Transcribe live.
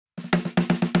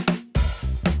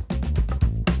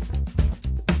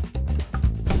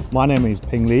My name is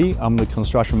Peng. I'm the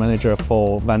construction manager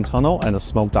for Van Tunnel and the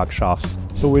smoke duct shafts.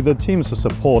 So with the team's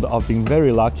support, I've been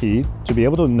very lucky to be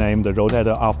able to name the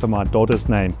Roadheader after my daughter's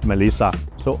name, Melissa.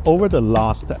 So over the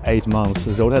last 8 months,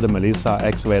 Roadheader Melissa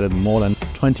excavated more than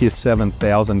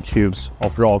 27,000 cubes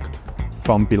of rock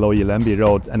from below Elambi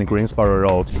Road and Greensboro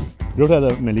Road.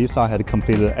 Roadheader Melissa had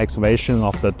completed excavation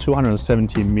of the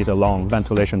 270-meter long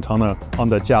ventilation tunnel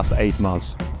under just 8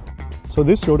 months. So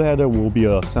this roadheader will be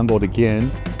assembled again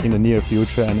in the near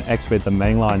future and excavate the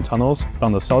mainline tunnels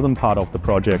from the southern part of the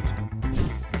project.